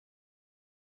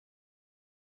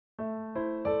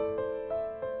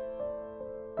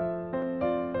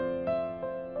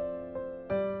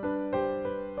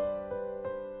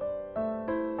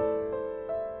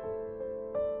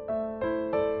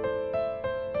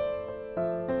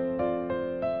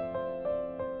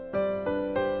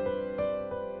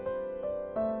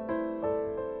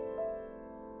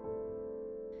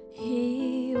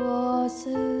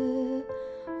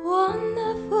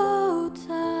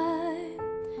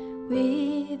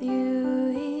with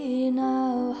you in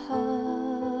our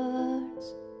hearts.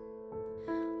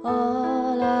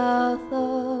 All our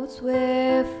thoughts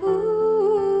were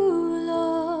full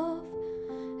of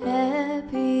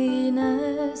happiness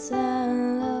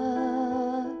and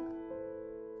luck.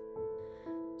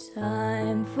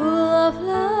 Time full of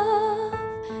love,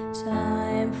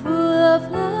 time full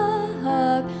of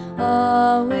luck.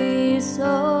 All we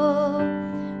saw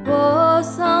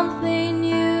was something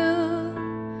new.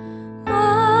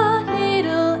 My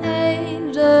little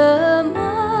angel,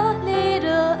 my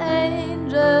little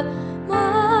angel,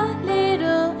 my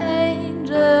little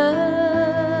angel.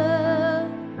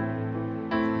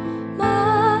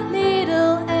 My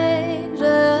little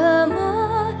angel,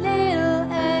 my little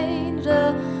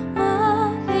angel, my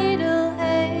little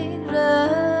angel.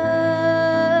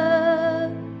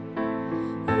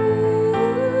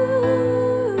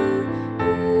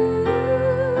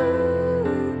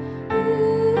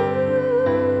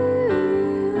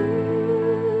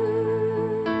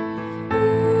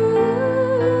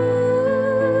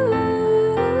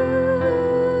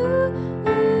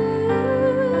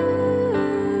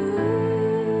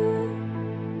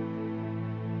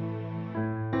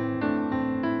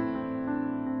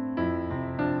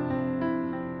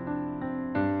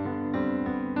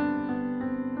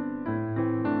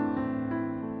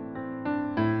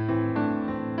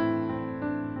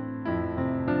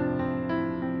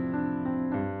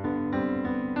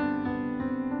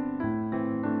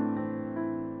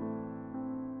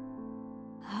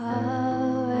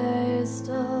 Our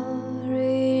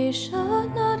story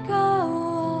should not go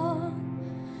on,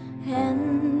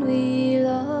 and we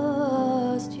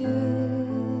lost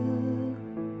you,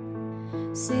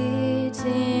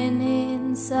 sitting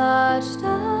in such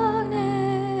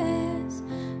darkness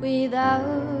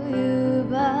without you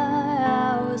by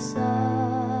our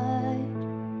side.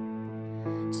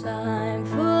 Time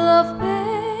full of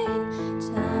pain,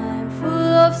 time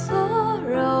full of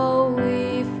sorrow,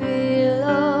 we feel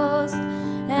lost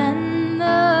and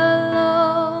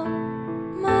alone.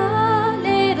 My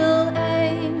little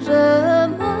angel,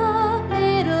 my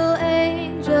little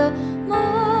angel,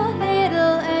 my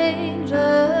little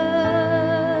angel.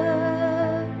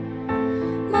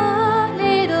 My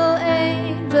little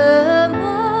angel,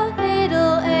 my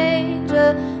little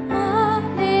angel, my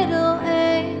little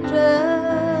angel.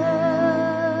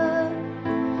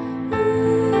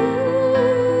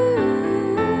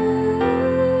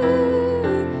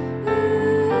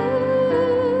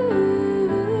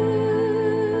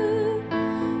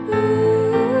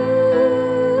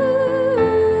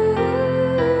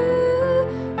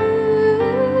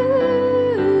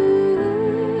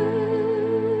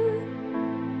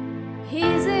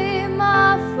 Is it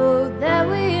my fault that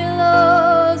we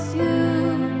lost you,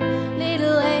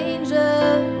 little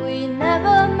angel? We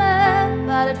never met,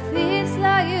 but it feels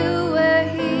like you were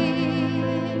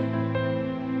here.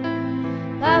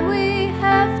 But we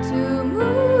have to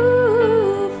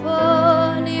move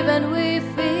on, even we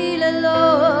feel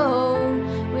alone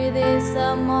with this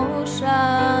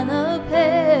emotional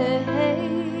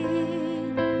pain,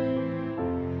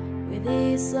 with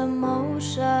this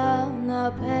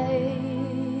emotional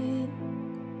pain.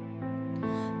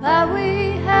 But we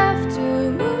have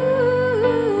to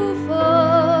move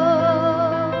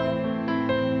on,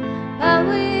 but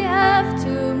we have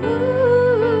to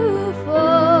move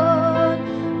on,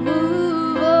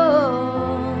 move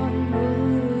on,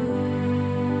 move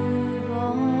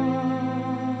on.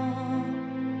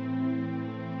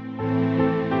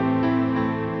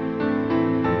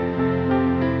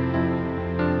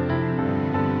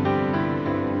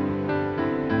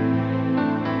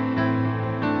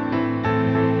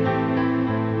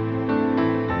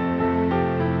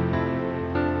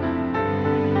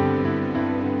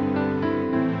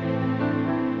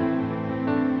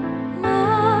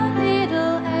 My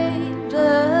little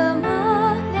angel,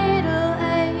 my little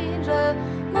angel,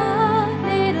 my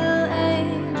little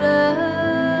angel.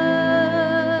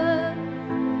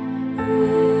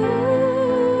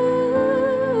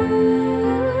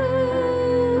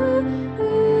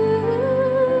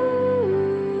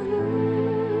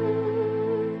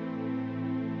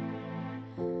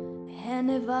 And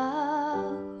if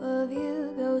our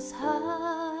view goes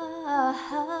high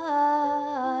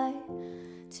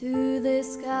to the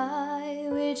sky,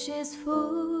 which is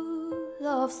full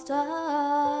of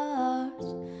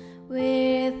stars,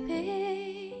 with